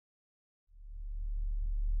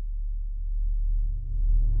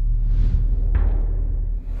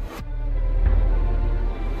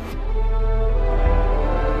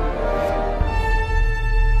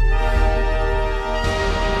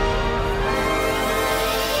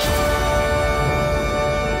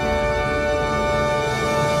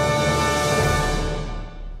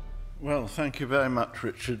thank you very much,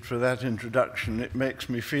 Richard, for that introduction. It makes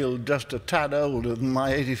me feel just a tad older than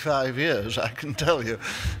my 85 years, I can tell you.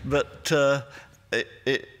 But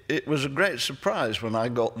it was a great surprise when I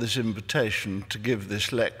got this invitation to give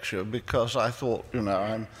this lecture, because I thought, you know,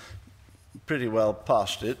 I'm pretty well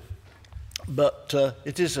past it. But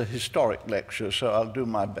it is a historic lecture, so I'll do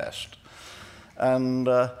my best. And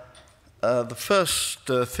the first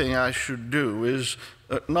thing I should do is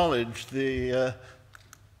acknowledge the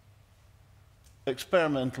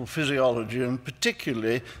experimental physiology, and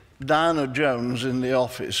particularly Diana Jones in the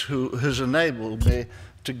office, who has enabled me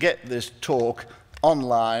to get this talk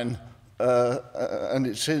online, and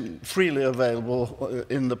it's freely available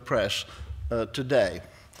in the press today.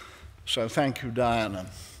 So thank you, Diana.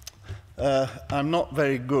 I'm not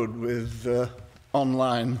very good with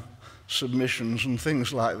online submissions and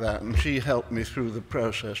things like that, and she helped me through the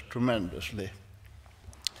process tremendously.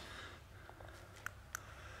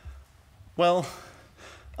 Well,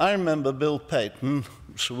 I remember Bill Peyton,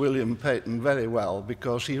 Sir William Peyton, very well,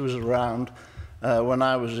 because he was around when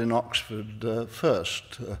I was in Oxford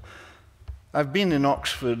first. I've been in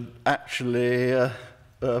Oxford actually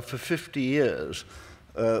for 50 years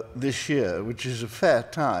this year, which is a fair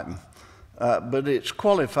time. But it's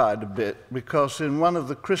qualified a bit because in one of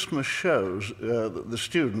the Christmas shows that the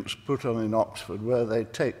students put on in Oxford, where they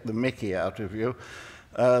take the mickey out of you,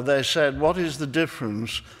 they said, what is the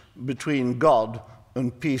difference between God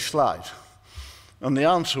and P. Sleight? And the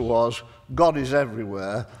answer was, God is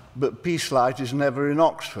everywhere, but P. Sleight is never in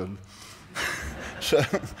Oxford. So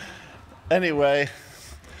anyway,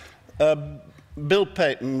 Bill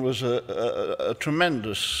Peyton was a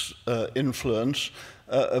tremendous influence,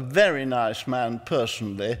 a very nice man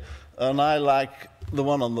personally, and I like the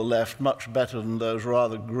one on the left much better than those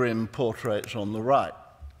rather grim portraits on the right.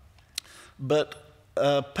 But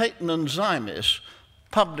Peyton and Zymis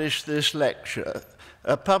published this lecture,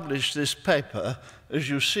 published this paper, as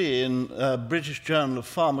you see, in British Journal of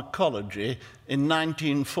Pharmacology in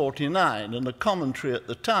 1949, and the commentary at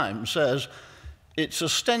the time says, it's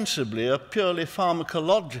ostensibly a purely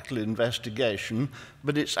pharmacological investigation,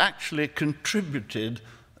 but it's actually contributed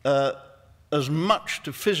as much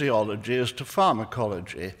to physiology as to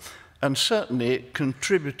pharmacology, and certainly it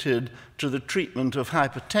contributed to the treatment of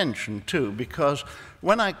hypertension too, because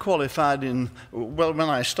when I qualified when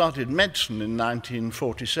I started medicine in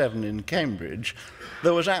 1947 in Cambridge,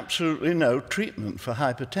 there was absolutely no treatment for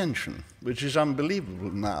hypertension, which is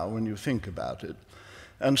unbelievable now when you think about it.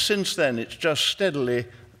 And since then, it's just steadily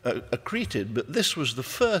accreted. But this was the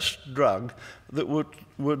first drug that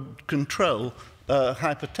would control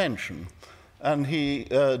hypertension. And he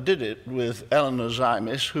did it with Eleanor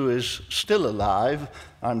Zymis, who is still alive,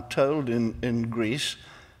 I'm told, in Greece.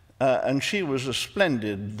 And she was a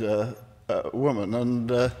splendid woman.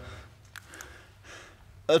 And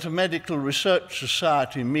at a Medical Research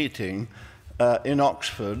Society meeting in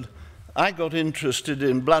Oxford, I got interested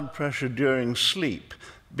in blood pressure during sleep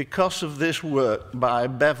because of this work by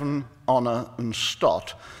Bevan, Honor, and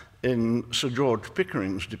Stott in Sir George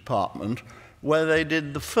Pickering's department, where they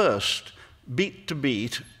did the first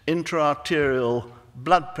beat-to-beat intra-arterial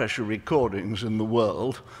blood pressure recordings in the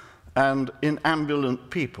world and in ambulant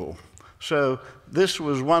people. So this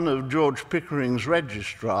was one of George Pickering's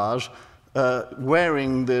registrars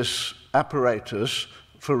wearing this apparatus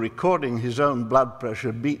for recording his own blood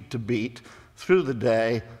pressure beat to beat through the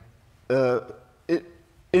day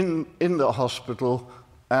in the hospital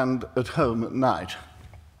and at home at night.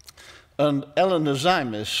 And Eleanor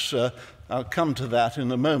Zymis, I'll come to that in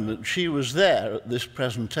a moment, she was there at this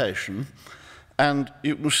presentation, and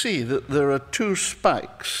you can see that there are two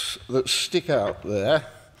spikes that stick out there.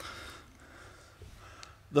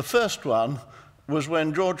 The first one was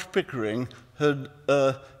when George Pickering had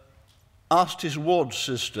asked his ward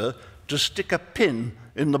sister to stick a pin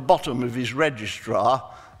in the bottom of his registrar,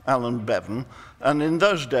 Alan Bevan, and in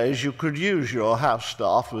those days you could use your house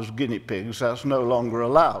staff as guinea pigs. That's no longer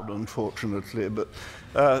allowed, unfortunately, but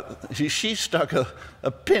she stuck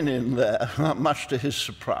a pin in there, much to his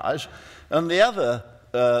surprise. And the other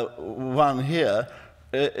one here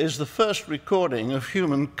is the first recording of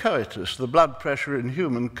human coitus, the blood pressure in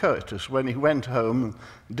human coitus, when he went home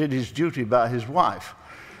and did his duty by his wife.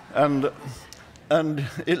 And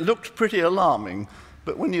it looked pretty alarming,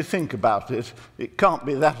 but when you think about it, it can't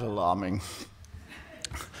be that alarming,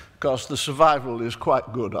 because the survival is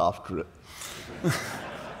quite good after it.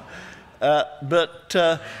 But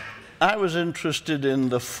I was interested in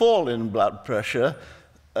the fall in blood pressure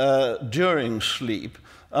during sleep,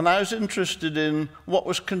 and I was interested in what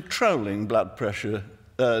was controlling blood pressure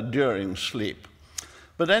during sleep.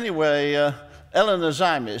 But anyway, Eleanor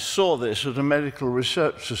Zymis saw this at a Medical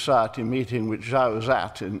Research Society meeting which I was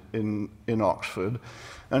at in Oxford,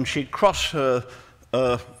 and she crossed her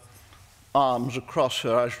arms across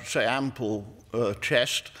her, I should say, ample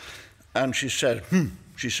chest, and she said,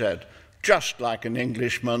 she said, just like an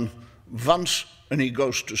Englishman, once and he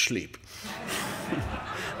goes to sleep.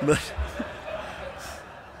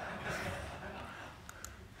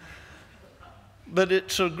 But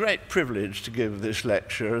it's a great privilege to give this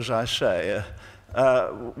lecture, as I say.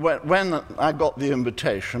 When I got the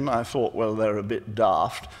invitation, I thought, well, they're a bit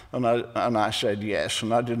daft, and I said yes,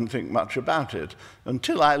 and I didn't think much about it,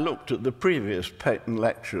 until I looked at the previous patent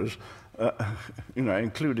lectures, you know,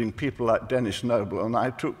 including people like Dennis Noble, and I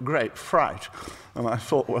took great fright. And I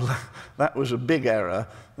thought, well, that was a big error,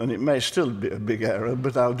 and it may still be a big error,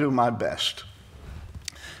 but I'll do my best.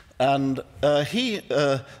 And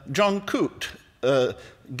John Coote,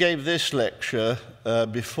 gave this lecture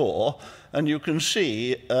before, and you can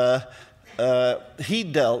see he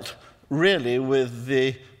dealt really with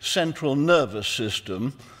the central nervous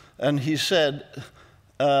system, and he said,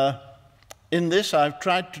 in this I've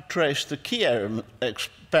tried to trace the key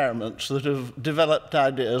experiments that have developed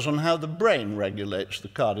ideas on how the brain regulates the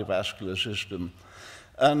cardiovascular system.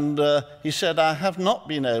 And he said, I have not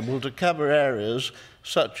been able to cover areas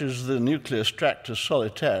such as the nucleus tractus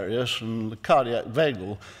solitarius and the cardiac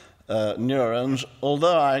vagal neurons,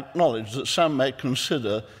 although I acknowledge that some may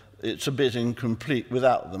consider it's a bit incomplete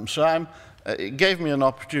without them. So it gave me an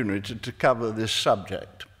opportunity to cover this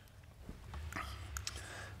subject.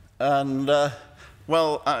 And,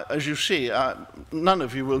 well, as you see, none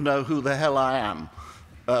of you will know who the hell I am,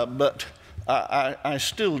 but I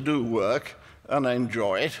still do work, and I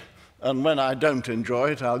enjoy it, and when I don't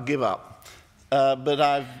enjoy it, I'll give up.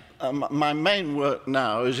 But my main work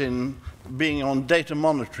now is in being on data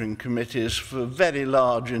monitoring committees for very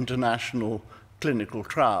large international clinical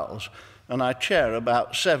trials, and I chair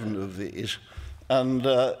about 7 of these, and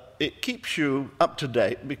it keeps you up to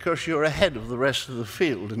date because you're ahead of the rest of the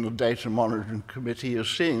field in the data monitoring committee. You're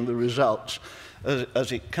seeing the results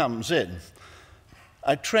as it comes in.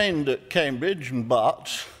 I trained at Cambridge and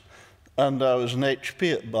Barts, and I was an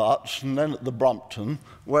HP at Barts, and then at the Brompton,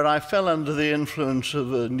 where I fell under the influence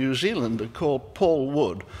of a New Zealander called Paul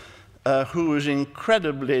Wood, who was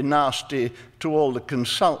incredibly nasty to all the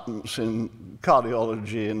consultants in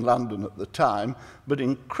cardiology in London at the time, but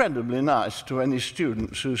incredibly nice to any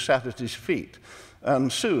students who sat at his feet.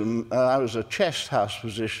 And soon, I was a chest house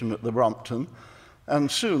physician at the Brompton,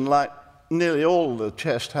 and soon, like nearly all the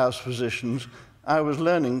chest house physicians, I was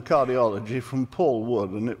learning cardiology from Paul Wood,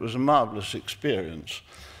 and it was a marvelous experience.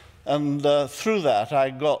 And through that, I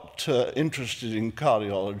got interested in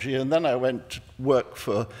cardiology, and then I went to work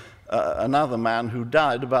for another man who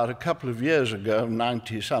died about a couple of years ago,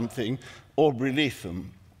 90-something, Aubrey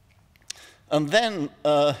Leatham. And then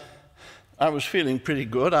I was feeling pretty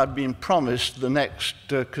good. I'd been promised the next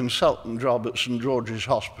consultant job at St. George's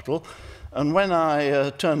Hospital, and when I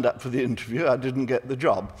turned up for the interview, I didn't get the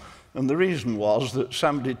job. And the reason was that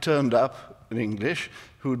somebody turned up in English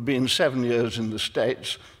who'd been 7 years in the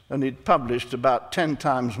States, and he'd published about 10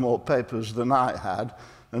 times more papers than I had.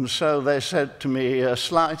 And so they said to me,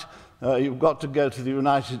 Sleight, you've got to go to the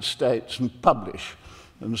United States and publish.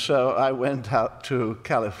 And so I went out to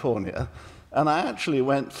California, and I actually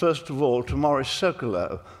went, first of all, to Maurice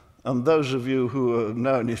Sokolow. And those of you who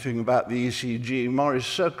know anything about the ECG, Maurice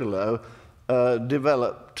Sokolow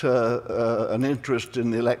developed an interest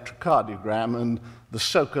in the electrocardiogram, and the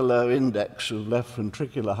Sokolow Index of left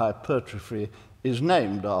ventricular hypertrophy is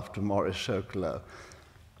named after Maurice Sokolow.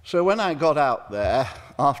 So when I got out there,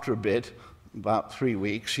 after a bit, about 3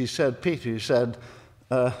 weeks, he said, Peter, he said,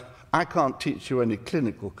 I can't teach you any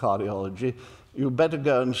clinical cardiology. You better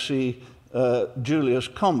go and see Julius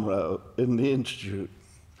Comroe in the Institute.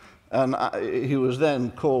 And he was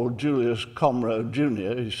then called Julius Comroe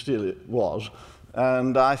Jr., he still was,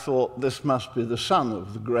 and I thought this must be the son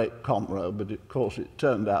of the great Comroe, but of course it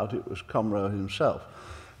turned out it was Comroe himself.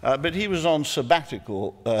 But he was on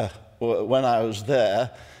sabbatical when I was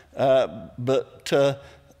there, but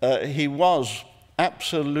he was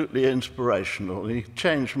absolutely inspirational. He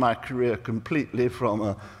changed my career completely from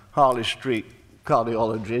a Harley Street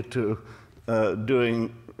cardiology to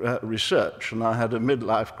doing research, and I had a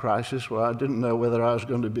midlife crisis where I didn't know whether I was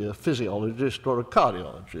going to be a physiologist or a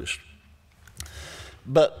cardiologist.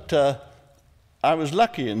 But I was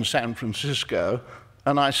lucky in San Francisco,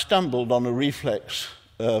 and I stumbled on a reflex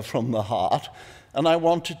from the heart, and I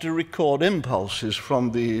wanted to record impulses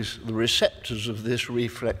from the receptors of this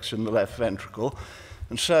reflex in the left ventricle.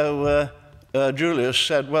 And so Julius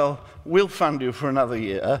said, well, we'll fund you for another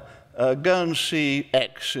year, go and see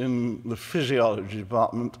X in the physiology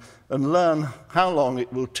department and learn how long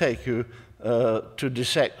it will take you to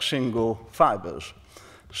dissect single fibers.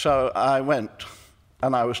 So I went,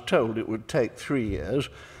 and I was told it would take 3 years.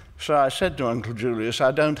 So I said to Uncle Julius,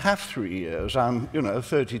 I don't have 3 years. I'm,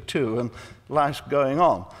 32, and life's going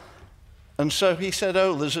on. And so he said,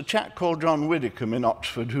 oh, there's a chap called John Widdicombe in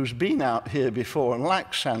Oxford who's been out here before and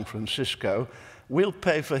likes San Francisco. We'll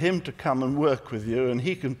pay for him to come and work with you, and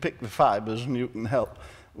he can pick the fibers, and you can help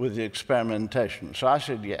with the experimentation. So I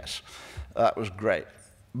said yes. That was great.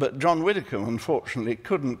 But John Widdicombe, unfortunately,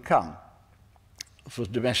 couldn't come for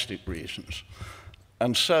domestic reasons.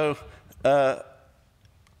 And so John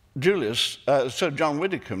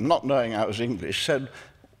Widdicombe, not knowing I was English, said,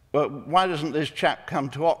 well, why doesn't this chap come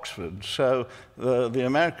to Oxford? So the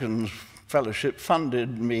American Fellowship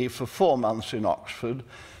funded me for 4 months in Oxford,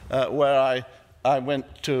 where I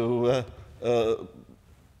went to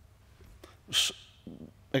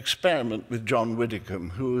experiment with John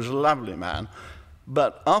Widdicombe, who was a lovely man.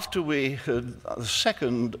 But after we had the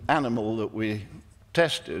second animal that we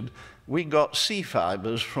tested, we got C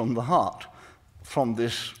fibers from the heart, from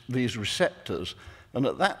these receptors. And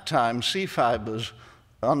at that time, C fibers,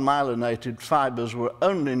 unmyelinated fibers, were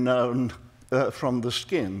only known from the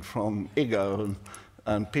skin, from Igo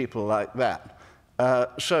and people like that.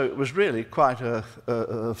 So it was really quite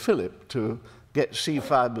a fillip to get C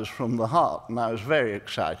fibers from the heart, and I was very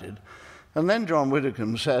excited. And then John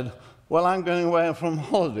Widdicombe said, well, I'm going away from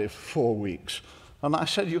holiday for 4 weeks. And I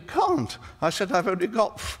said, you can't. I said, I've only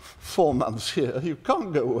got 4 months here. You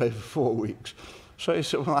can't go away for 4 weeks. So he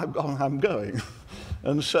said, well, I'm going.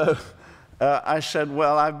 And so I said,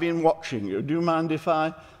 well, I've been watching you. Do you mind if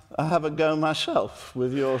I have a go myself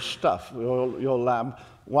with your stuff, your lab,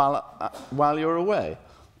 while you're away?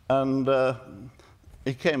 And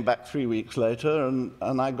he came back 3 weeks later,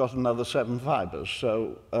 and I got another 7 fibers.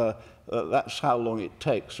 So that's how long it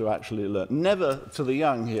takes to actually learn. Never, to the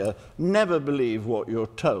young here, never believe what you're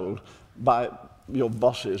told by your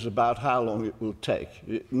bosses about how long it will take.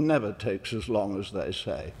 It never takes as long as they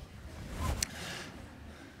say.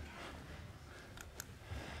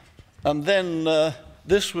 And then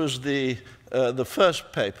this was the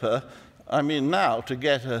first paper. I mean, now to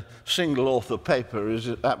get a single author paper is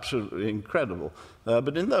absolutely incredible.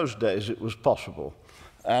 But in those days, it was possible.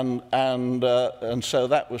 And so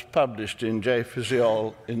that was published in J.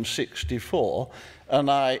 Physiol in '64.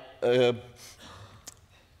 And I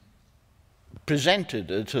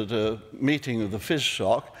presented it at a meeting of the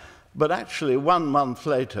PhysSoc. But actually, 1 month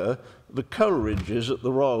later, the Coleridges at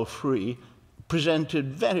the Royal Free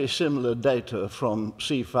presented very similar data from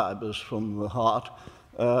C fibers from the heart.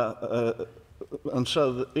 And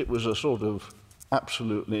so it was a sort of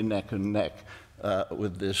absolutely neck and neck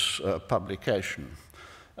with this publication.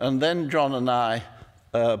 And then John and I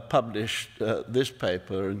published this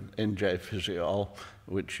paper in J. Physiol,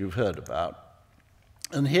 which you've heard about.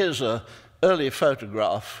 And here's an early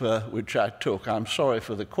photograph which I took. I'm sorry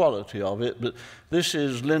for the quality of it, but this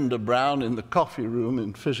is Linda Brown in the coffee room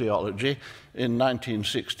in physiology in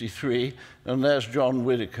 1963. And there's John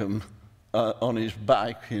Widdicombe on his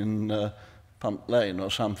bike in Pump Lane or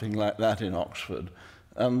something like that in Oxford.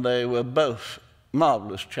 And they were both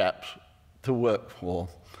marvelous chaps to work for.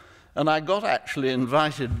 And I got actually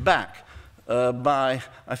invited back by,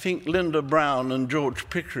 I think Linda Brown and George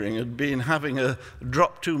Pickering had been having a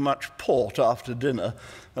drop too much port after dinner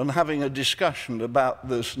and having a discussion about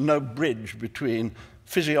there's no bridge between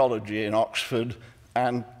physiology in Oxford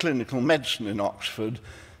and clinical medicine in Oxford.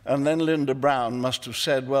 And then Linda Brown must have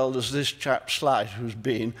said, well, there's this chap Sleight who's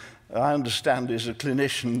been, I understand he's a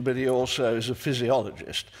clinician, but he also is a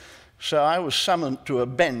physiologist. So I was summoned to a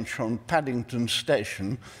bench on Paddington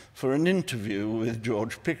Station for an interview with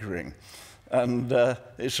George Pickering. And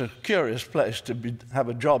it's a curious place to have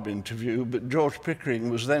a job interview, but George Pickering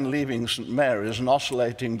was then leaving St. Mary's and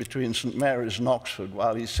oscillating between St. Mary's and Oxford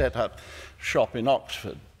while he set up shop in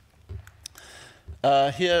Oxford.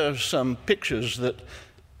 Here are some pictures that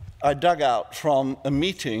I dug out from a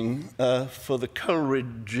meeting for the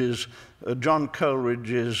Coleridge's, John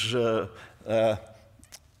Coleridge's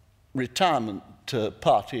retirement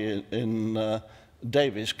party in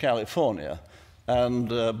Davis, California. And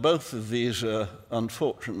both of these are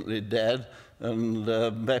unfortunately dead, and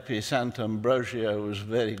Beppe Sant'Ambrogio was a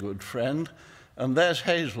very good friend. And there's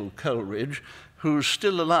Hazel Coleridge, who's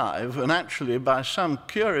still alive, and actually, by some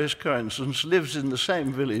curious coincidence, lives in the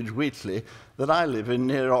same village, Wheatley, that I live in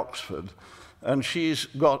near Oxford. And she's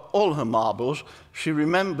got all her marbles. She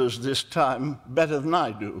remembers this time better than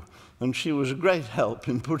I do. And she was a great help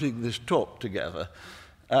in putting this talk together.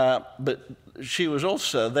 But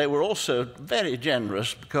they were also very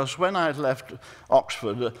generous, because when I'd left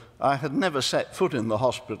Oxford, I had never set foot in the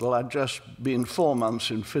hospital. I'd just been 4 months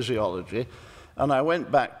in physiology, and I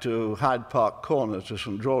went back to Hyde Park Corner to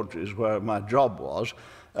St George's, where my job was,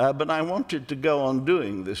 but I wanted to go on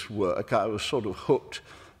doing this work. I was sort of hooked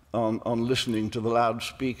on listening to the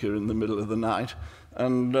loudspeaker in the middle of the night,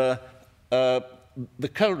 and the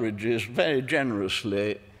Coleridges very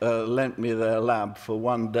generously lent me their lab for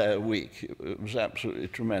 1 day a week. It was absolutely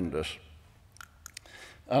tremendous.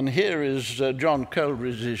 And here is John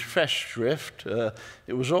Coleridge's Festschrift.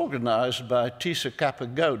 It was organized by Tisa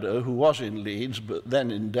Capagoda, who was in Leeds, but then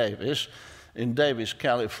in Davis,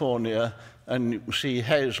 California. And you can see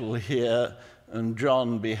Hazel here and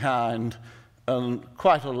John behind, and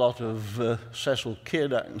quite a lot of Cecil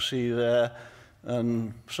Kidd I can see there,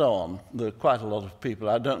 and so on. There are quite a lot of people.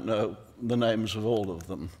 I don't know the names of all of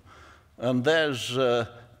them. And there's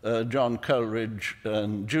John Coleridge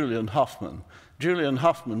and Julian Hoffman. Julian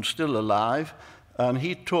Hoffman's still alive, and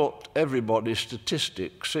he taught everybody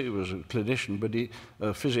statistics. He was a clinician, but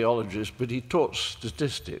a physiologist, but he taught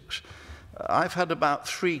statistics. I've had about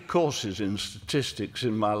 3 courses in statistics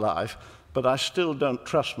in my life, but I still don't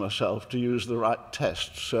trust myself to use the right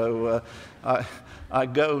test. So I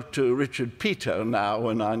go to Richard Peto now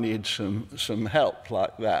when I need some help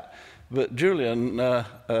like that. But Julian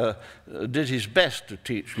did his best to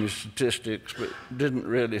teach me statistics, but didn't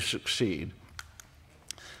really succeed.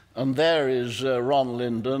 And there is Ron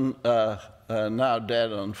Linden, now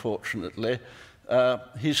dead, unfortunately.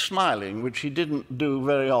 He's smiling, which he didn't do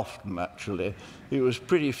very often, actually. He was a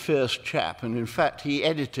pretty fierce chap, and in fact, he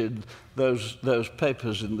edited those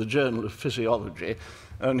papers in the Journal of Physiology,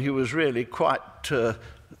 and he was really quite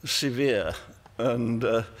severe.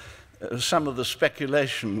 And some of the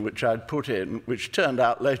speculation which I'd put in, which turned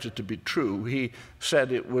out later to be true, he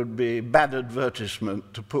said it would be bad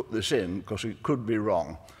advertisement to put this in, because it could be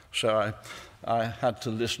wrong. So I had to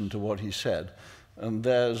listen to what he said. And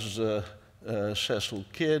there's Cecil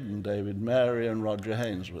Kidd and David Mary and Roger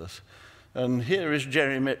Hainsworth. And here is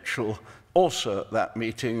Jerry Mitchell, also at that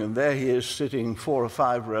meeting, and there he is sitting 4 or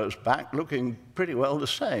 5 rows back, looking pretty well the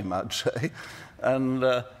same, I'd say. And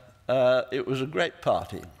it was a great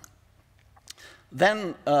party.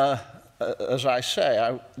 Then, as I say,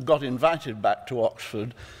 I got invited back to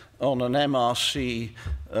Oxford on an MRC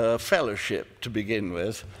fellowship to begin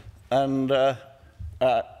with, and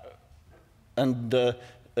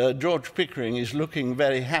George Pickering is looking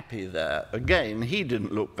very happy there. Again, he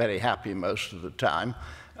didn't look very happy most of the time,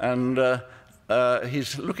 and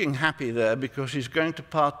he's looking happy there because he's going to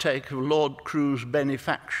partake of Lord Crewe's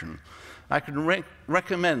benefaction. I can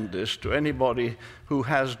recommend this to anybody who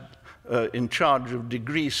has in charge of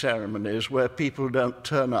degree ceremonies where people don't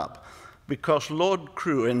turn up, because Lord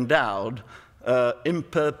Crewe endowed in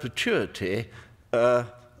perpetuity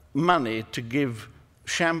money to give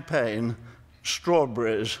champagne,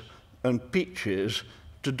 strawberries and peaches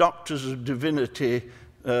to doctors of divinity,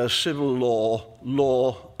 civil law,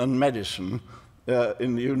 law and medicine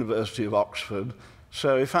in the University of Oxford.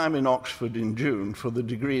 So if I'm in Oxford in June for the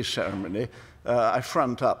degree ceremony, I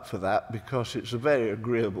front up for that because it's a very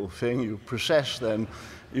agreeable thing. You process then,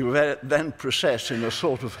 process in a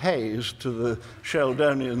sort of haze to the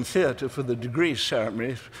Sheldonian Theatre for the degree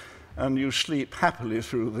ceremony, and you sleep happily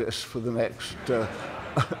through this for the next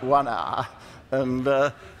 1 hour.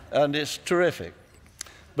 And it's terrific.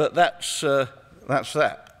 But that's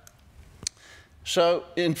that. So,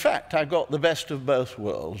 in fact, I got the best of both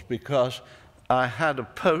worlds, because I had a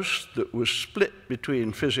post that was split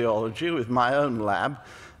between physiology with my own lab.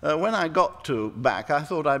 When I got back, I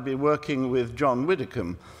thought I'd be working with John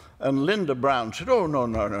Widdicombe. And Linda Brown said, "Oh, no,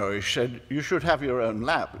 no, no." He said, "You should have your own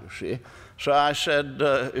lab, you see." So I said,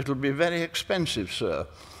 "It'll be very expensive, sir."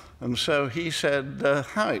 And so he said,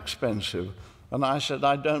 "How expensive?" And I said,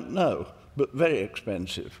 "I don't know, but very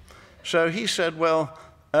expensive." So he said, "Well,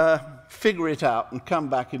 figure it out and come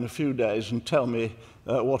back in a few days and tell me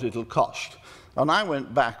what it'll cost." And I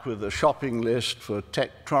went back with a shopping list for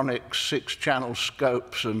Tektronix, 6-channel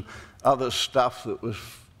scopes and other stuff that was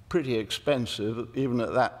pretty expensive, even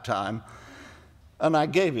at that time. And I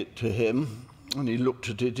gave it to him, and he looked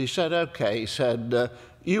at it. He said, "Okay," he said,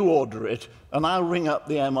 "you order it, and I'll ring up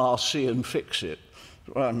the MRC and fix it."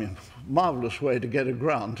 Well, I mean, marvelous way to get a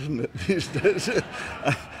grant, isn't it, these days?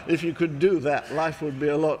 If you could do that, life would be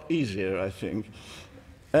a lot easier, I think.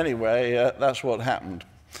 Anyway, that's what happened.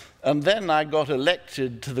 And then I got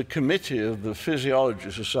elected to the committee of the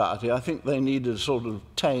Physiology Society. I think they needed sort of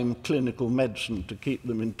tame clinical medicine to keep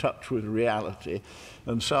them in touch with reality.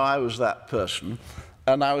 And so I was that person.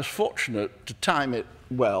 And I was fortunate to time it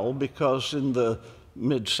well, because in the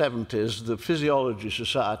mid-70s, the Physiology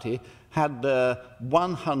Society had their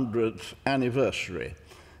 100th anniversary.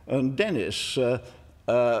 And Dennis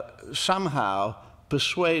somehow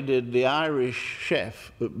persuaded the Irish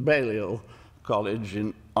chef at Balliol College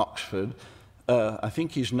in Oxford, I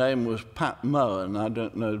think his name was Pat Mohan, I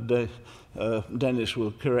don't know, Dennis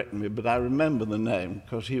will correct me, but I remember the name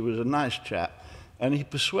because he was a nice chap, and he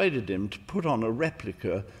persuaded him to put on a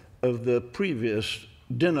replica of the previous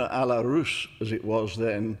dinner à la Russe, as it was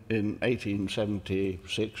then in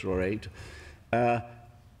 1876 or 8,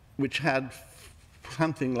 which had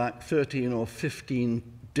something like 13 or 15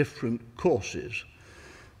 different courses.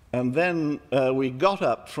 And then we got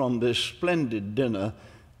up from this splendid dinner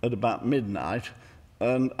at about midnight,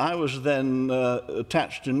 and I was then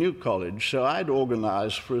attached to New College, so I'd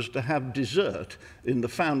organized for us to have dessert in the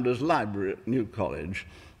Founders' Library at New College.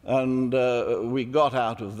 And we got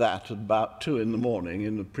out of that at about 2 in the morning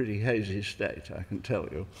in a pretty hazy state, I can tell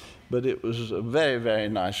you. But it was a very, very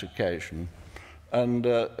nice occasion. And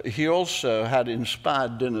he also had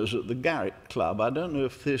inspired dinners at the Garrick Club. I don't know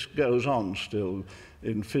if this goes on still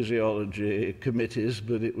in physiology committees,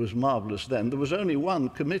 but it was marvelous then. There was only one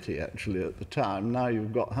committee, actually, at the time. Now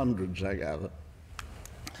you've got hundreds, I gather.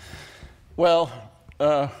 Well,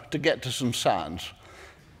 to get to some science.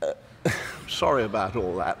 Sorry about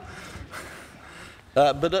all that.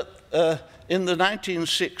 In the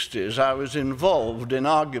 1960s, I was involved in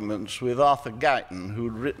arguments with Arthur Guyton,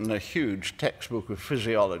 who'd written a huge textbook of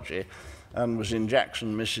physiology and was in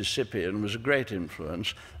Jackson, Mississippi, and was a great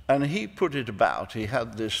influence. And he put it about. He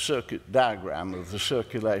had this circuit diagram of the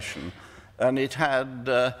circulation, and it had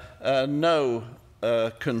no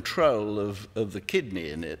control of the kidney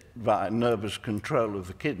in it, by nervous control of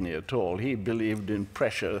the kidney at all. He believed in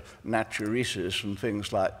pressure natriuresis and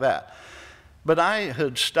things like that. But I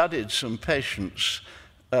had studied some patients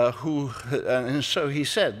and so he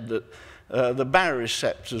said that the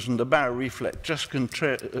baroreceptors and the baroreflex just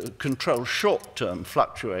control short-term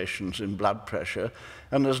fluctuations in blood pressure,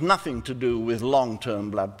 and there's nothing to do with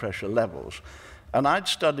long-term blood pressure levels. And I'd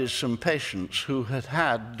studied some patients who had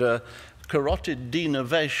had carotid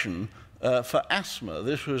denervation for asthma.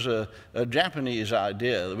 This was a Japanese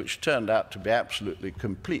idea which turned out to be absolutely,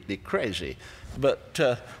 completely crazy. But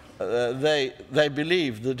they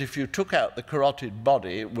believed that if you took out the carotid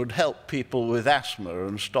body, it would help people with asthma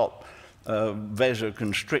and stop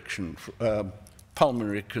vasoconstriction,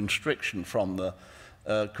 pulmonary constriction from the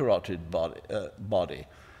carotid body.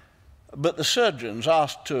 But the surgeons,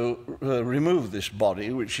 asked to remove this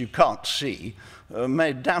body, which you can't see,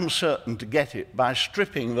 made damn certain to get it by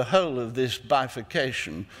stripping the whole of this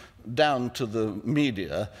bifurcation down to the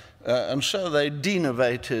media, and so they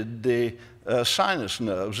denervated the sinus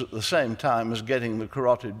nerves at the same time as getting the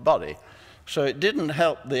carotid body. So it didn't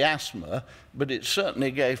help the asthma, but it certainly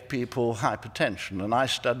gave people hypertension. And I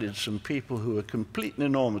studied some people who were completely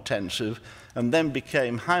normotensive and then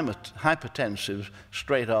became hypertensive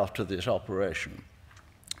straight after this operation,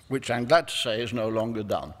 which I'm glad to say is no longer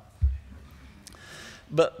done.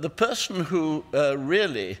 But the person who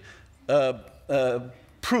really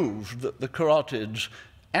proved that the carotids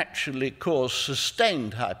actually cause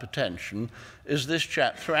sustained hypertension is this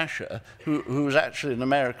chap Thrasher, who was actually an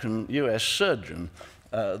American US surgeon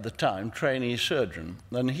at the time, trainee surgeon.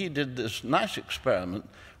 And he did this nice experiment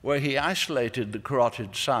where he isolated the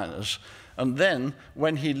carotid sinus, and then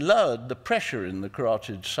when he lowered the pressure in the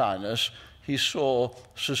carotid sinus, he saw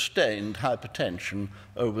sustained hypertension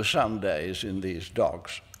over some days in these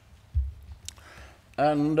dogs.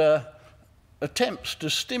 And attempts to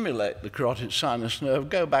stimulate the carotid sinus nerve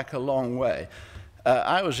go back a long way.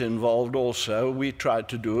 I was involved also. We tried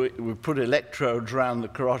to do it. We put electrodes around the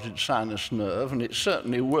carotid sinus nerve, and it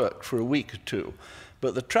certainly worked for a week or two.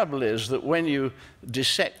 But the trouble is that when you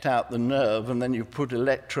dissect out the nerve and then you put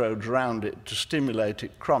electrodes around it to stimulate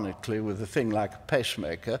it chronically with a thing like a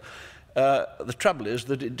pacemaker, the trouble is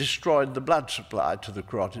that it destroyed the blood supply to the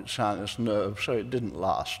carotid sinus nerve, so it didn't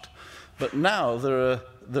last. But now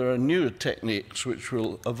there are new techniques which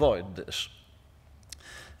will avoid this.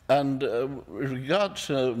 And with regard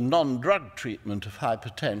to non-drug treatment of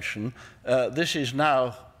hypertension,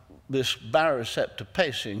 this baroreceptor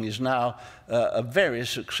pacing is now a very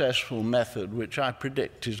successful method, which I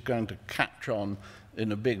predict is going to catch on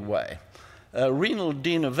in a big way. Renal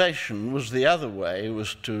denervation was the other way,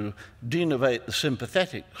 was to denervate the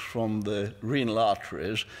sympathetics from the renal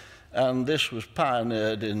arteries, and this was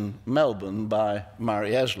pioneered in Melbourne by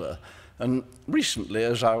Murray Esler. And recently,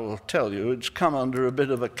 as I will tell you, it's come under a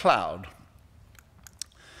bit of a cloud.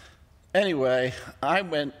 Anyway, I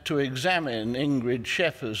went to examine Ingrid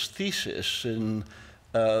Scheffer's thesis in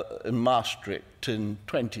Maastricht in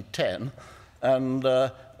 2010, and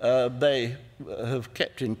they have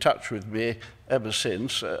kept in touch with me ever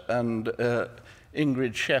since, and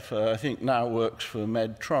Ingrid Scheffer, I think, now works for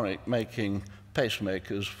Medtronic, making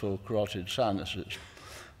pacemakers for carotid sinuses.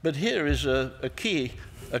 But here is a key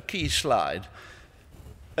slide,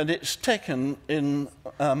 and it's taken in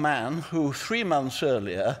a man who 3 months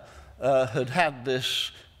earlier had had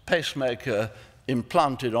this pacemaker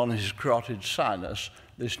implanted on his carotid sinus,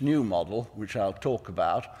 this new model, which I'll talk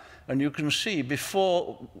about. And you can see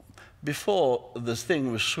before the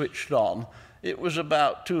thing was switched on, it was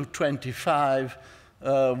about 225,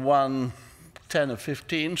 110 or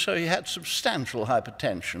 15, so he had substantial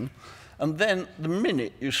hypertension. And then the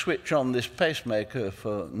minute you switch on this pacemaker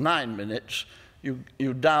for 9 minutes,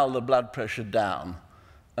 you dial the blood pressure down,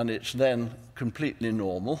 and it's then completely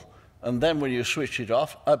normal. And then when you switch it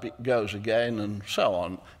off, up it goes again, and so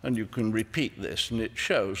on. And you can repeat this, and it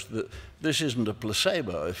shows that this isn't a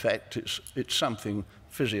placebo effect, it's something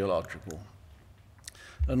physiological.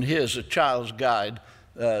 And here's a child's guide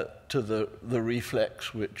to the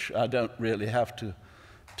reflex, which I don't really have to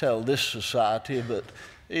tell this society, but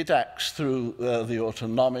it acts through the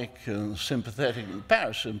autonomic and sympathetic and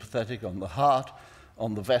parasympathetic on the heart,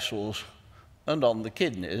 on the vessels, and on the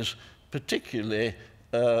kidneys, particularly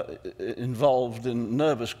involved in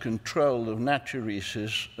nervous control of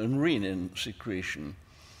natriuresis and renin secretion.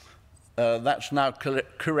 That's now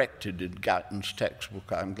corrected in Guyton's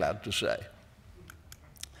textbook, I'm glad to say.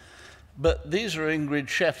 But these are Ingrid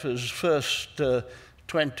Scheffer's first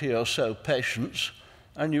 20 or so patients,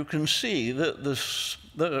 and you can see that there's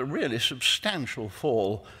a really substantial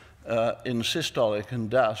fall in systolic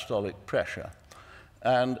and diastolic pressure.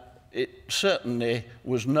 And it certainly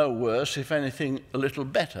was no worse, if anything, a little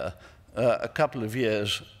better, a couple of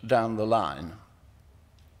years down the line.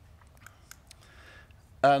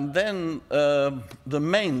 And then the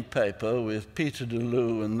main paper with Peter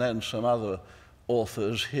DeLue and then some other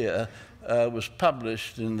authors here was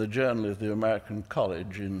published in the Journal of the American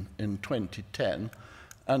College in 2010.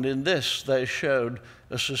 And in this, they showed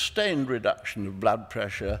a sustained reduction of blood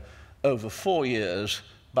pressure over 4 years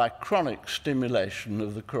by chronic stimulation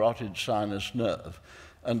of the carotid sinus nerve.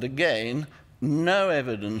 And again, no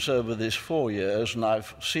evidence over this 4 years, and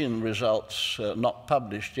I've seen results not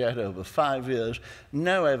published yet over 5 years,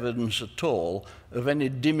 no evidence at all of any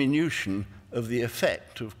diminution of the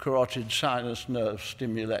effect of carotid sinus nerve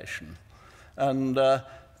stimulation. And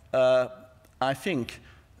I think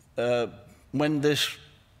when this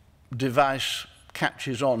device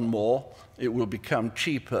catches on more, it will become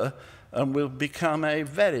cheaper and will become a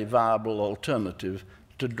very viable alternative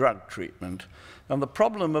to drug treatment. And the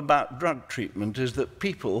problem about drug treatment is that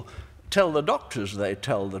people tell the doctors they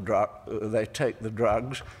take the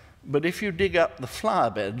drugs, but if you dig up the flower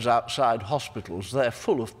beds outside hospitals, they're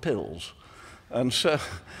full of pills. And so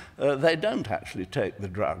they don't actually take the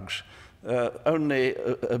drugs. Only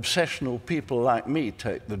obsessional people like me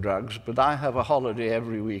take the drugs, but I have a holiday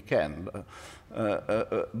every weekend.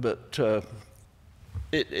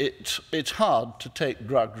 It's hard to take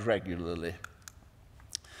drugs regularly.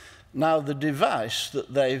 Now, the device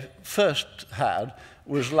that they first had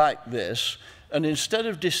was like this, and instead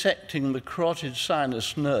of dissecting the carotid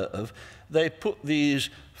sinus nerve, they put these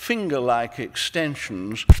finger-like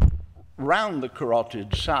extensions round the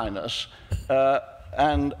carotid sinus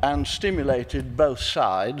and stimulated both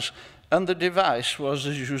sides, and the device was,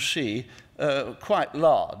 as you see, quite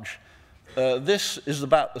large. This is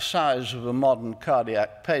about the size of a modern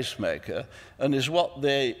cardiac pacemaker and is what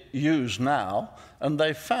they use now, and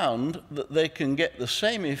they found that they can get the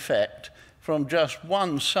same effect from just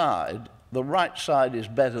one side. The right side is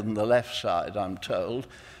better than the left side, I'm told,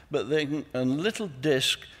 but they can, a little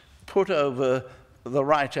disc put over the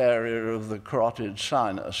right area of the carotid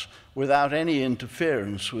sinus without any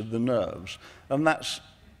interference with the nerves, and that's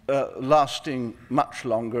lasting much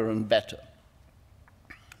longer and better.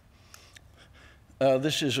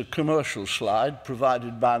 This is a commercial slide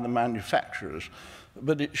provided by the manufacturers,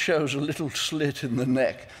 but it shows a little slit in the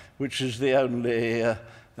neck, which is the only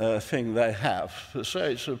thing they have. So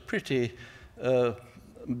it's a pretty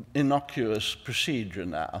innocuous procedure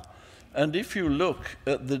now. And if you look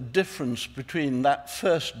at the difference between that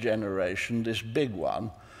first generation, this big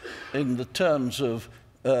one, in the terms of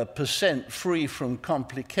percent free from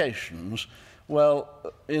complications,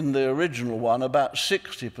 well, in the original one, about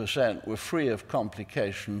 60% were free of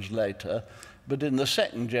complications later, but in the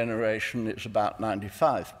second generation, it's about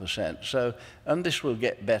 95%. So, and this will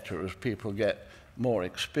get better as people get more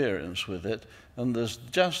experience with it, and there's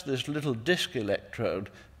just this little disc electrode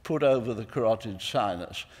put over the carotid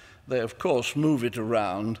sinus. They, of course, move it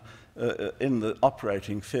around in the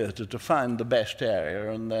operating theatre to find the best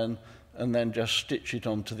area and then just stitch it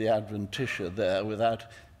onto the adventitia there without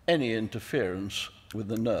any interference with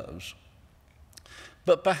the nerves.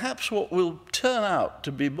 But perhaps what will turn out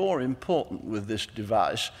to be more important with this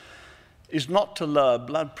device is not to lower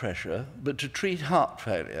blood pressure, but to treat heart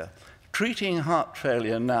failure. Treating heart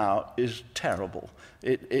failure now is terrible.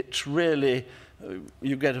 It's really,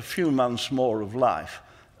 you get a few months more of life.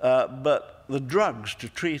 But the drugs to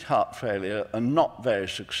treat heart failure are not very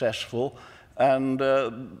successful, and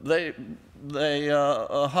they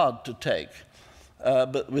are hard to take.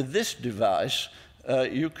 But with this device,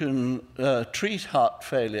 you can treat heart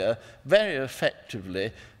failure very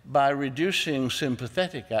effectively by reducing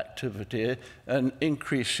sympathetic activity and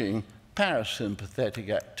increasing parasympathetic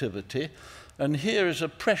activity. And here is a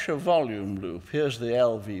pressure volume loop. Here's the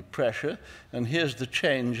LV pressure, and here's the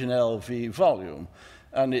change in LV volume.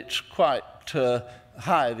 And it's quite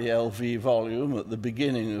high, the LV volume, at the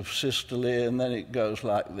beginning of systole, and then it goes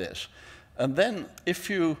like this. And then if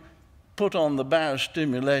you put on the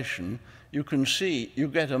barostimulation, you can see you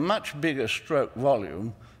get a much bigger stroke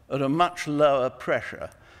volume at a much lower pressure.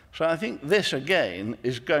 So I think this, again,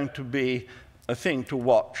 is going to be a thing to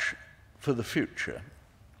watch for the future.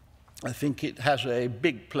 I think it has a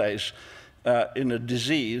big place in a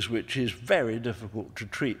disease which is very difficult to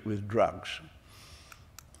treat with drugs.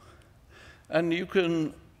 And you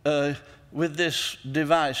can, with this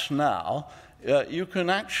device now, you can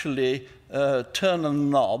actually turn a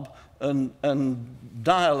knob and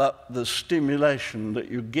dial up the stimulation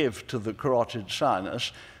that you give to the carotid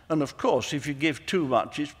sinus. And of course, if you give too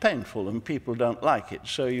much, it's painful and people don't like it.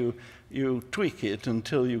 So you tweak it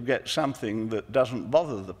until you get something that doesn't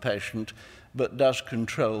bother the patient, but does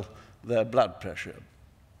control their blood pressure.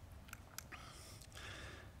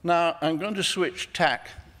 Now, I'm going to switch tack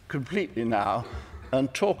completely now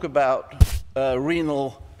and talk about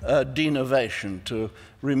renal denervation, to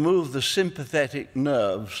remove the sympathetic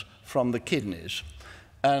nerves from the kidneys.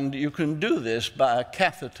 And you can do this by a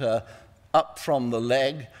catheter up from the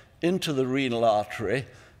leg into the renal artery.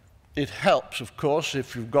 It helps, of course,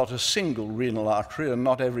 if you've got a single renal artery, and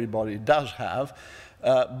not everybody does have,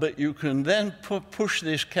 but you can then push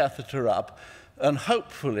this catheter up and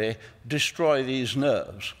hopefully destroy these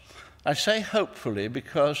nerves. I say hopefully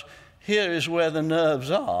because here is where the nerves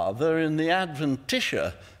are. They're in the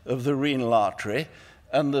adventitia of the renal artery,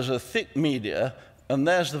 and there's a thick media, and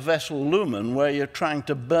there's the vessel lumen where you're trying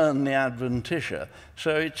to burn the adventitia.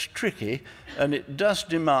 So it's tricky, and it does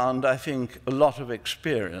demand, I think, a lot of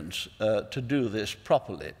experience to do this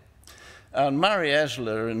properly. And Murray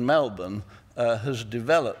Esler in Melbourne has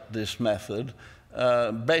developed this method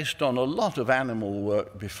based on a lot of animal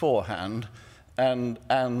work beforehand, and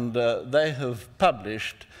they have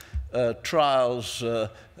published trials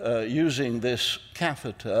using this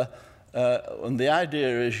catheter. And the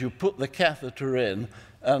idea is you put the catheter in,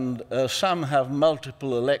 and some have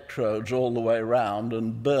multiple electrodes all the way around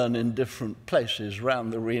and burn in different places around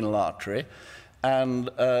the renal artery, and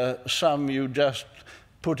some you just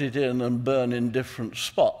put it in and burn in different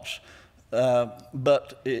spots.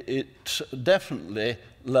 But it definitely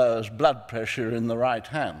lowers blood pressure in the right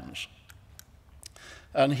hands.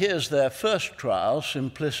 And here's their first trial,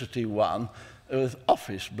 Simplicity 1, with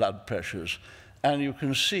office blood pressures. And you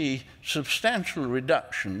can see substantial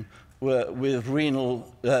reduction with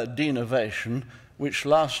renal denervation, which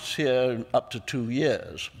lasts here up to 2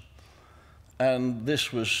 years. And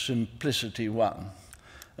this was Simplicity 1.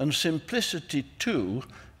 And Simplicity 2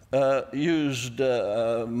 used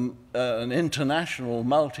an international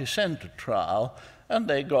multi-center trial, and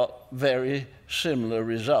they got very similar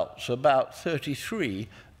results, about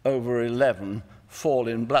 33/11 fall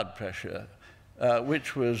in blood pressure,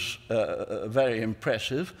 which was very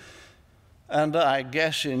impressive. And I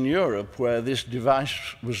guess in Europe, where this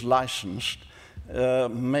device was licensed,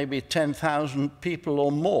 maybe 10,000 people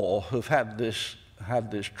or more have had this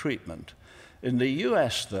treatment. In the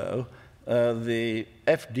US, though, the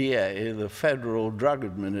FDA, the Federal Drug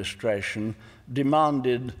Administration,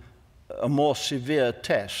 demanded a more severe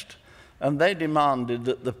test. And they demanded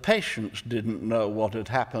that the patients didn't know what had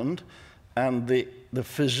happened, and the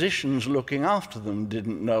physicians looking after them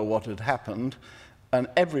didn't know what had happened, and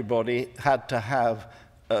everybody had to have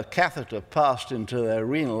a catheter passed into their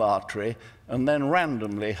renal artery, and then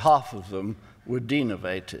randomly half of them were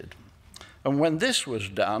denervated. And when this was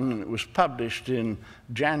done, and it was published in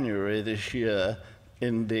January this year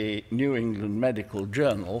in the New England Medical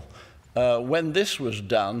Journal, when this was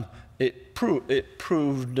done, it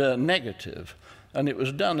proved negative. And it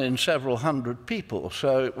was done in several hundred people,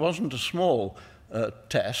 so it wasn't a small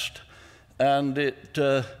test. And it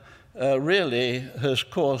really has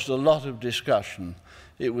caused a lot of discussion.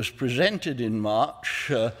 It was presented in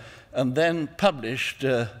March and then published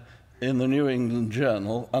in the New England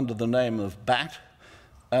Journal under the name of BAT,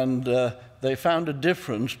 and they found a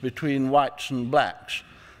difference between whites and blacks.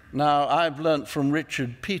 Now, I've learnt from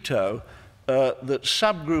Richard Peto that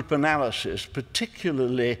subgroup analysis,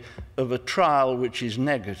 particularly of a trial which is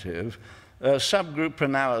negative, subgroup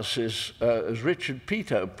analysis, as Richard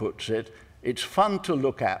Peto puts it, it's fun to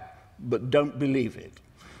look at, but don't believe it.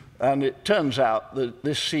 And it turns out that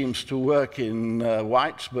this seems to work in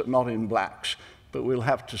whites, but not in blacks, but we'll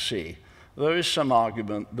have to see. There is some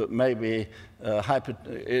argument that maybe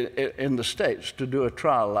in the States, to do a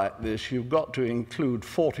trial like this, you've got to include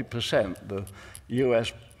 40%, the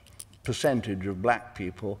US percentage of black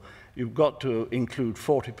people, you've got to include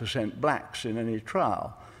 40% blacks in any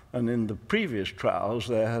trial. And in the previous trials,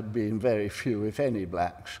 there had been very few, if any,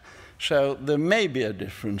 blacks. So there may be a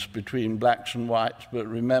difference between blacks and whites, but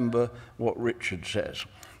remember what Richard says.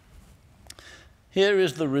 Here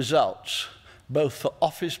is the results, both for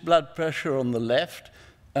office blood pressure on the left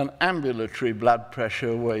and ambulatory blood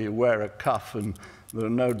pressure, where you wear a cuff and there are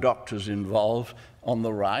no doctors involved, on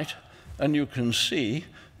the right. And you can see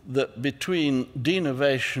that between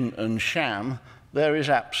denervation and sham, there is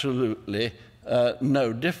absolutely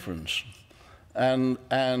no difference. And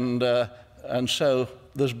so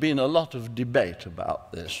there's been a lot of debate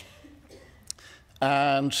about this.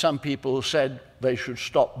 And some people said they should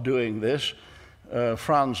stop doing this.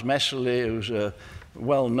 Franz Messerli, who's a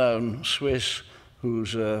well-known Swiss,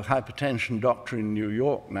 who's a hypertension doctor in New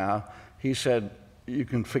York now, he said, you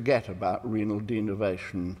can forget about renal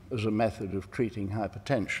denervation as a method of treating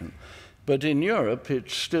hypertension. But in Europe,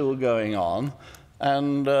 it's still going on.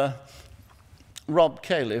 And Rob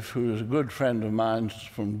Califf, who is a good friend of mine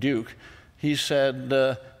from Duke, he said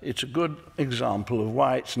it's a good example of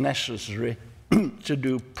why it's necessary to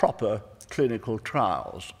do proper clinical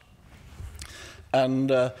trials.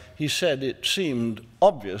 And he said it seemed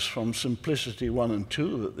obvious from Simplicity 1 and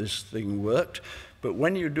 2 that this thing worked, but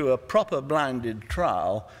when you do a proper blinded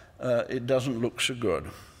trial, it doesn't look so good.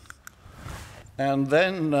 And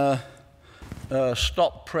then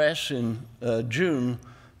Stop Press in June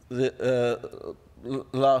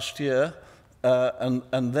last year,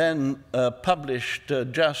 and then published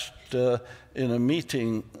just in a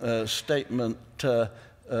meeting statement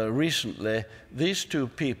recently, these two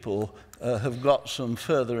people have got some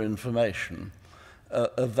further information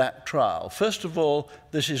of that trial. First of all,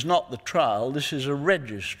 this is not the trial, this is a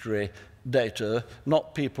registry data,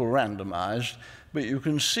 not people randomized, but you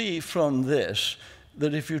can see from this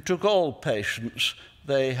that if you took all patients,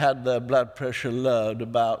 they had their blood pressure lowered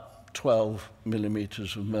about 12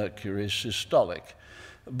 millimeters of mercury systolic.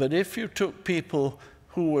 But if you took people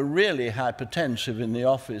who were really hypertensive in the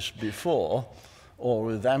office before, or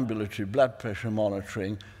with ambulatory blood pressure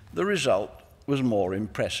monitoring, the result was more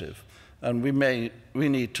impressive. And we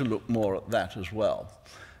need to look more at that as well.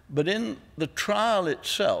 But in the trial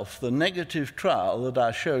itself, the negative trial that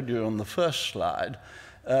I showed you on the first slide,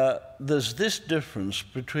 there's this difference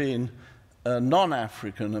between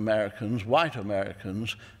non-African Americans, white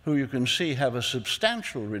Americans, who you can see have a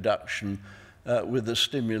substantial reduction with the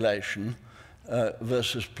stimulation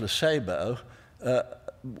versus placebo,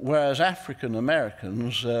 whereas African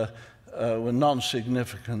Americans were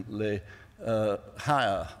non-significantly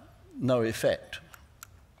higher, no effect.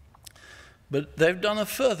 But they've done a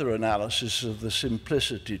further analysis of the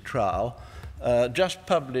Simplicity trial, just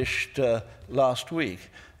published last week.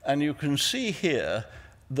 And you can see here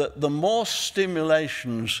that the more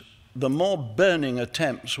stimulations, the more burning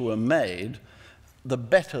attempts were made, the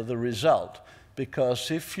better the result.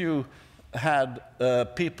 Because if you had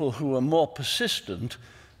people who were more persistent,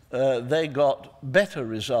 they got better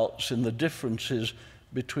results in the differences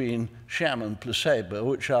between sham and placebo,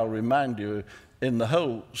 which I'll remind you in the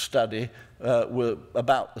whole study were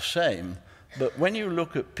about the same. But when you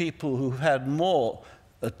look at people who had more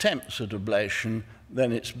attempts at ablation,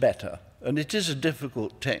 then it's better. And it is a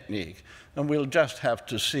difficult technique, and we'll just have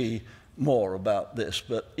to see more about this.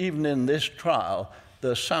 But even in this trial,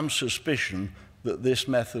 there's some suspicion that this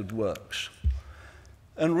method works.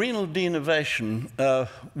 And renal denervation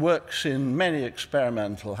works in many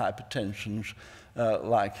experimental hypertensions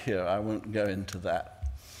like here. I won't go into that.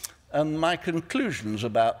 And my conclusions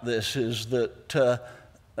about this is that,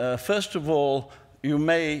 first of all, you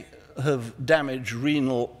may have damaged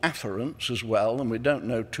renal afferents as well, and we don't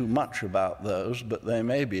know too much about those, but they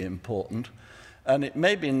may be important. and it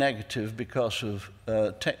may be negative because of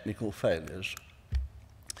technical failures.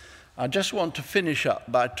 I just want to finish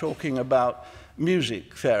up by talking about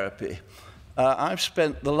music therapy. I've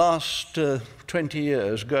spent the last 20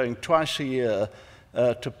 years going twice a year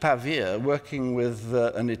to Pavia, working with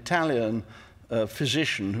an Italian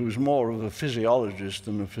physician who's more of a physiologist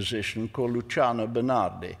than a physician, called Luciano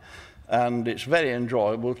Bernardi. And it's very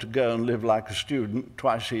enjoyable to go and live like a student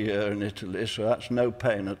twice a year in Italy, so that's no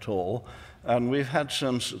pain at all. And we've had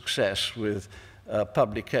some success with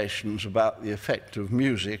publications about the effect of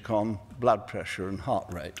music on blood pressure and heart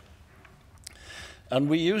rate. And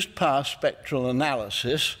we used power spectral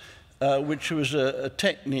analysis, which was a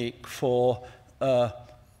technique for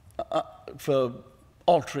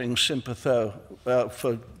altering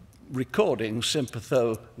for recording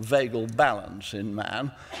sympatho-vagal balance in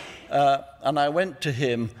man. And I went to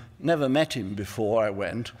him, never met him before I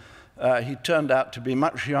went. He turned out to be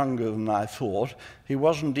much younger than I thought. He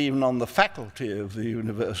wasn't even on the faculty of the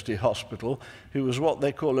university hospital. He was what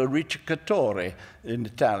they call a ricercatore in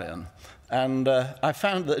Italian. And I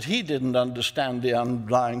found that he didn't understand the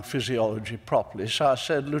underlying physiology properly. So I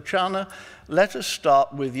said, Luciano, let us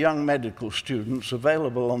start with young medical students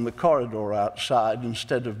available on the corridor outside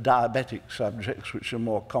instead of diabetic subjects, which are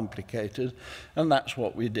more complicated. And that's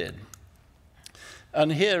what we did.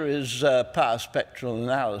 And here is power spectral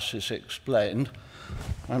analysis explained.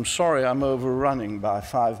 I'm sorry I'm overrunning by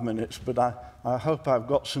 5 minutes, but I hope I've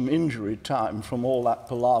got some injury time from all that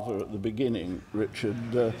palaver at the beginning,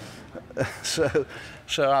 Richard. So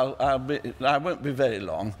I won't be very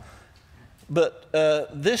long. But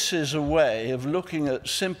this is a way of looking at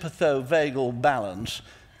sympatho-vagal balance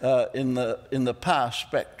in the power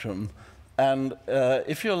spectrum. And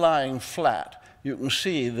if you're lying flat, you can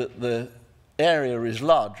see that the area is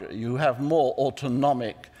larger. You have more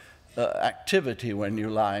autonomic activity when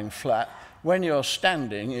you're lying flat. When you're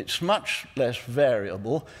standing, it's much less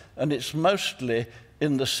variable, and it's mostly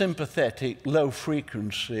in the sympathetic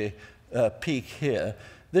low-frequency peak here.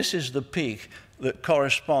 This is the peak that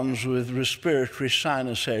corresponds with respiratory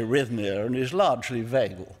sinus arrhythmia and is largely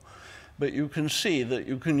vagal. But you can see that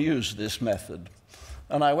you can use this method.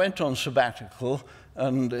 And I went on sabbatical,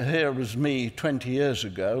 and here was me 20 years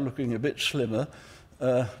ago, looking a bit slimmer,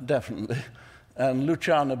 definitely. And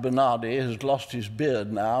Luciano Bernardi has lost his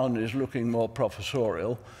beard now and is looking more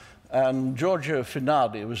professorial. And Giorgio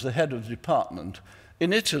Finardi was the head of the department.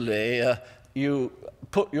 In Italy, you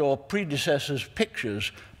put your predecessors'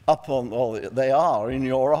 pictures up on, or they are in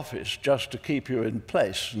your office, just to keep you in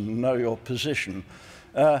place and know your position.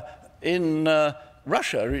 In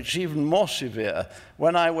Russia, it's even more severe.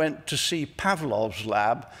 When I went to see Pavlov's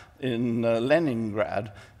lab in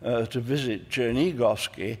Leningrad to visit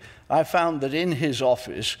Chernigovsky, I found that in his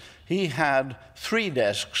office he had 3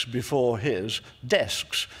 desks before his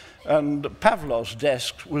desks, and Pavlov's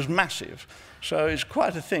desk was massive. So it's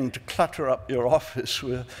quite a thing to clutter up your office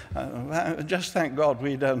with. Just thank God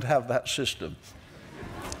we don't have that system.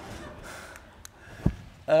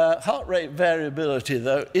 Heart rate variability,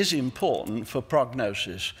 though, is important for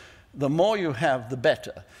prognosis. The more you have, the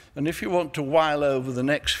better. And if you want to while over the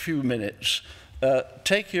next few minutes,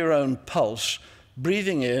 take your own pulse,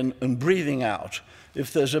 breathing in and breathing out.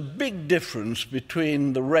 If there's a big difference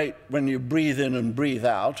between the rate when you breathe in and breathe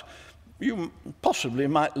out, you possibly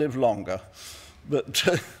might live longer, but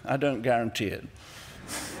I don't guarantee it.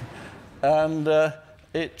 And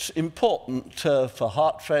it's important for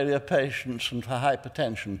heart failure patients and for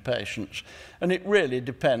hypertension patients, and it really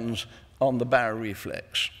depends on the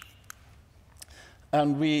baroreflex.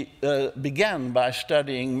 And we began by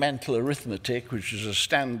studying mental arithmetic, which is a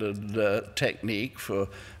standard technique for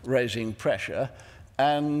raising pressure,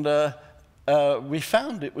 and we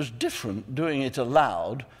found it was different doing it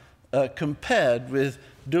aloud compared with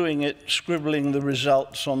doing it scribbling the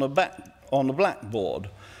results on a blackboard.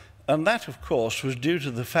 And that, of course, was due to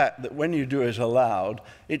the fact that when you do it aloud,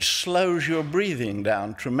 it slows your breathing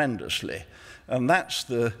down tremendously. And that's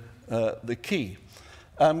the key.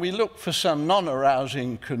 And we looked for some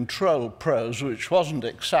non-arousing control prose, which wasn't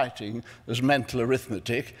exciting as mental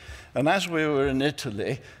arithmetic. And as we were in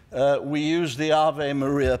Italy, we used the Ave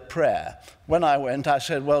Maria prayer. When I went, I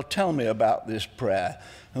said, well, tell me about this prayer.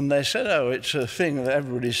 And they said, oh, it's a thing that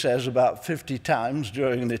everybody says about 50 times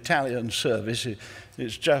during an Italian service.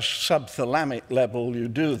 It's just subthalamic level. You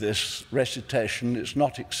do this recitation. It's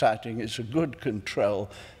not exciting. It's a good control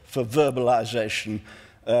for verbalization,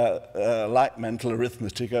 like mental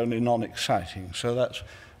arithmetic, only non-exciting. So that's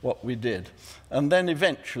what we did. And then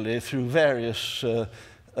eventually, through various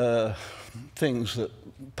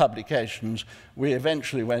publications, we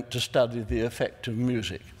eventually went to study the effect of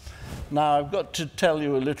music. Now, I've got to tell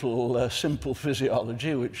you a little simple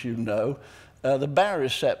physiology, which you know. The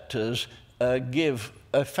baroreceptors give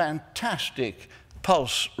a fantastic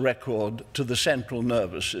pulse record to the central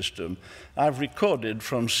nervous system. I've recorded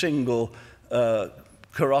from single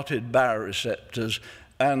carotid baroreceptors,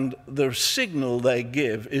 and the signal they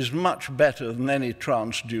give is much better than any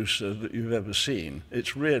transducer that you've ever seen.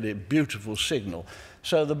 It's really a beautiful signal.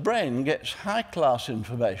 So the brain gets high-class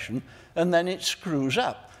information, and then it screws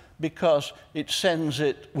up because it sends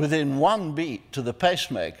it within 1 beat to the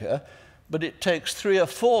pacemaker, but it takes 3 or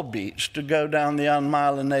 4 beats to go down the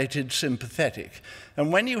unmyelinated sympathetic.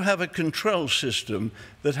 And when you have a control system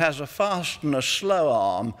that has a fast and a slow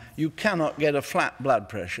arm, you cannot get a flat blood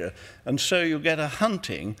pressure. And so you get a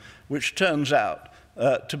hunting, which turns out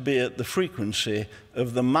to be at the frequency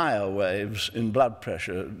of the Meyer waves in blood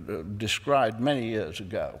pressure described many years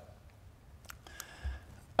ago.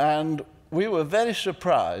 And we were very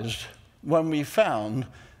surprised when we found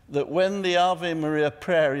that when the Ave Maria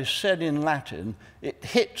prayer is said in Latin, it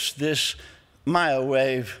hits this Meyer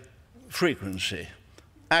wave frequency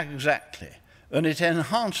exactly, and it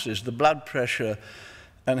enhances the blood pressure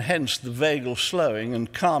and hence the vagal slowing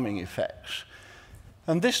and calming effects.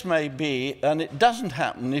 And this may be, and it doesn't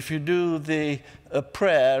happen if you do the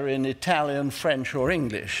prayer in Italian, French, or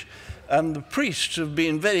English. And the priests have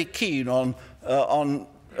been very keen on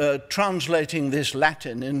translating this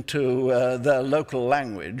Latin into their local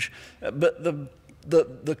language, but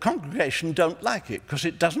the congregation don't like it because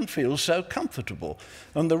it doesn't feel so comfortable.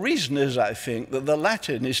 And the reason is, I think, that the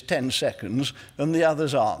Latin is 10 seconds and the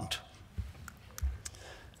others aren't.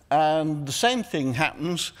 And the same thing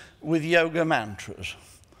happens with yoga mantras.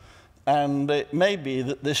 And it may be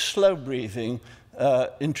that this slow breathing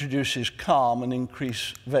introduces calm and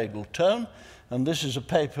increased vagal tone. And this is a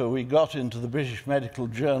paper we got into the British Medical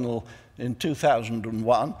Journal in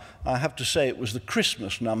 2001. I have to say it was the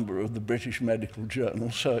Christmas number of the British Medical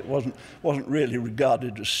Journal, so it wasn't really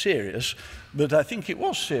regarded as serious. But I think it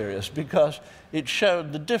was serious because it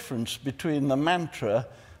showed the difference between the mantra,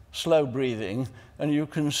 slow breathing, and you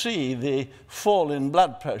can see the fall in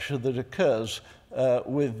blood pressure that occurs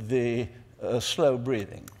with the slow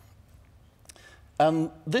breathing.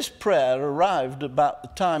 And this prayer arrived about the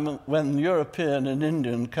time when European and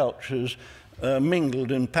Indian cultures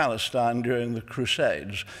mingled in Palestine during the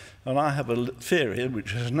Crusades. And I have a theory,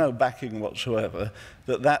 which has no backing whatsoever,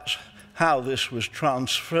 that that's how this was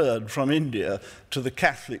transferred from India to the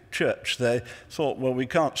Catholic Church. They thought, well, we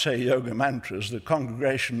can't say yoga mantras, the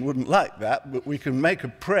congregation wouldn't like that, but we can make a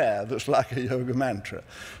prayer that's like a yoga mantra.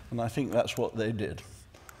 And I think that's what they did.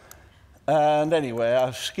 And anyway,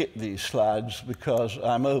 I've skipped these slides because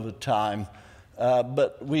I'm over time.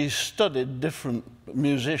 But we studied different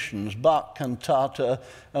musicians, Bach cantata,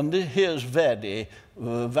 and here's Verdi,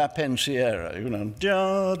 Va Pensiero, you know,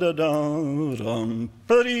 da da da dum,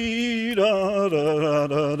 ba-dee, da da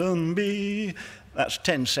da dum, be. That's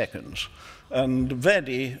 10 seconds. And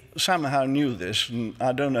Verdi somehow knew this, and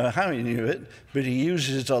I don't know how he knew it, but he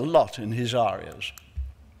uses it a lot in his arias.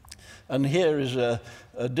 And here is a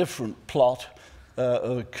different plot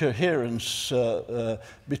of coherence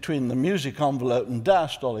between the music envelope and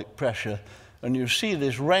diastolic pressure. And you see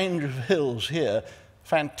this range of hills here,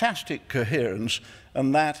 fantastic coherence,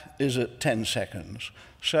 and that is at 10 seconds.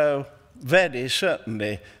 So Verdi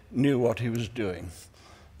certainly knew what he was doing.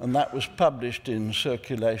 And that was published in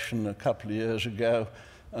Circulation a couple of years ago.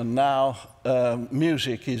 And now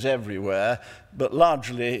music is everywhere, but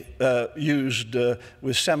largely used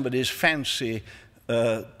with somebody's fancy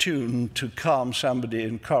tune to calm somebody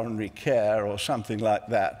in coronary care or something like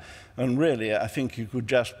that. And really, I think you could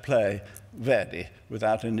just play Verdi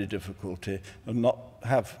without any difficulty and not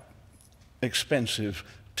have expensive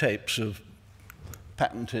tapes of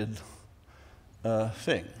patented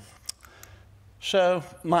thing. So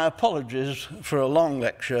my apologies for a long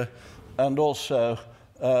lecture, and also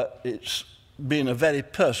it's been a very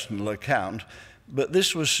personal account, but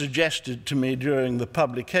this was suggested to me during the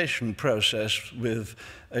publication process with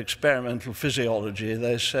experimental physiology.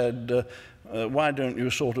 They said, why don't you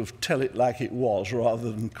sort of tell it like it was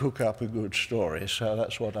rather than cook up a good story? So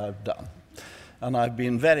that's what I've done. And I've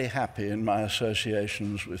been very happy in my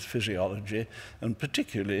associations with physiology, and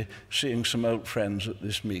particularly seeing some old friends at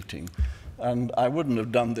this meeting. And I wouldn't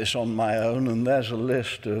have done this on my own, and there's a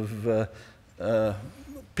list of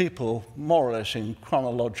people, more or less in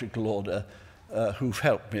chronological order, who've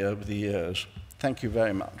helped me over the years. Thank you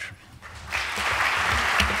very much.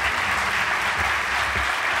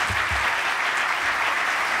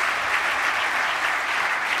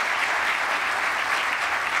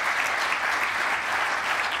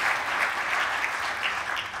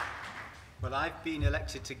 I've been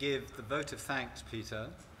elected to give the vote of thanks, Peter.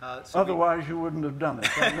 Otherwise you wouldn't have done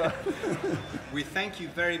it. We thank you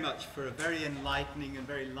very much for a very enlightening and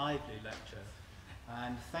very lively lecture.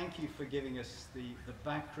 And thank you for giving us the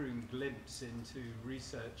backroom glimpse into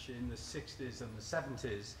research in the 60s and the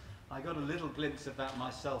 70s. I got a little glimpse of that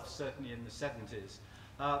myself, certainly in the 70s.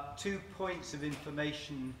 2 points of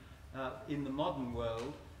information in the modern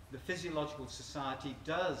world. The Physiological Society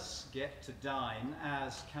does get to dine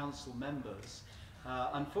as council members.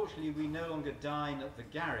 Unfortunately, we no longer dine at the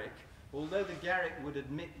Garrick. Although the Garrick would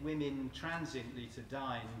admit women transiently to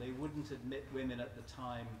dine, they wouldn't admit women at the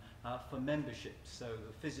time for membership. So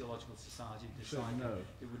the Physiological Society decided no.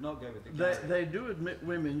 it would not go with the Garrick. They do admit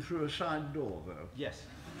women through a side door, though. Yes.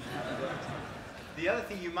 The other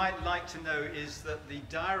thing you might like to know is that the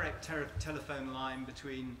direct telephone line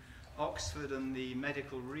between Oxford and the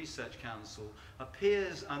Medical Research Council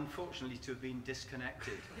appears, unfortunately, to have been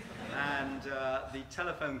disconnected. And the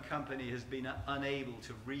telephone company has been unable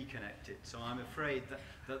to reconnect it. So I'm afraid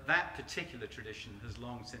that particular tradition has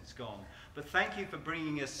long since gone. But thank you for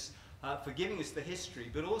bringing us, for giving us the history,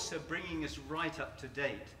 but also bringing us right up to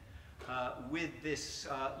date with this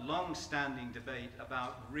long-standing debate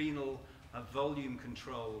about renal volume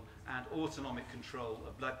control and autonomic control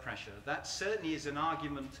of blood pressure. That certainly is an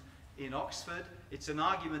argument in Oxford. It's an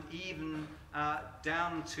argument even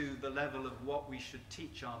down to the level of what we should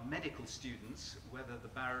teach our medical students, whether the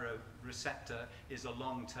baroreceptor is a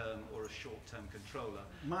long-term or a short-term controller.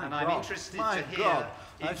 I'm interested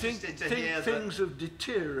to hear, things have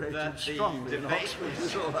deteriorated strongly in Oxford.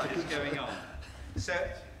 is going on. So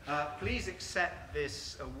please accept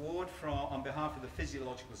this award on behalf of the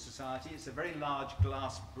Physiological Society. It's a very large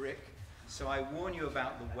glass brick, so I warn you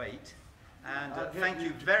about the weight. And thank you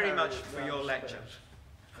very much for your lecture.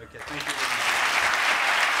 Okay, thank you very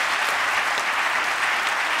much.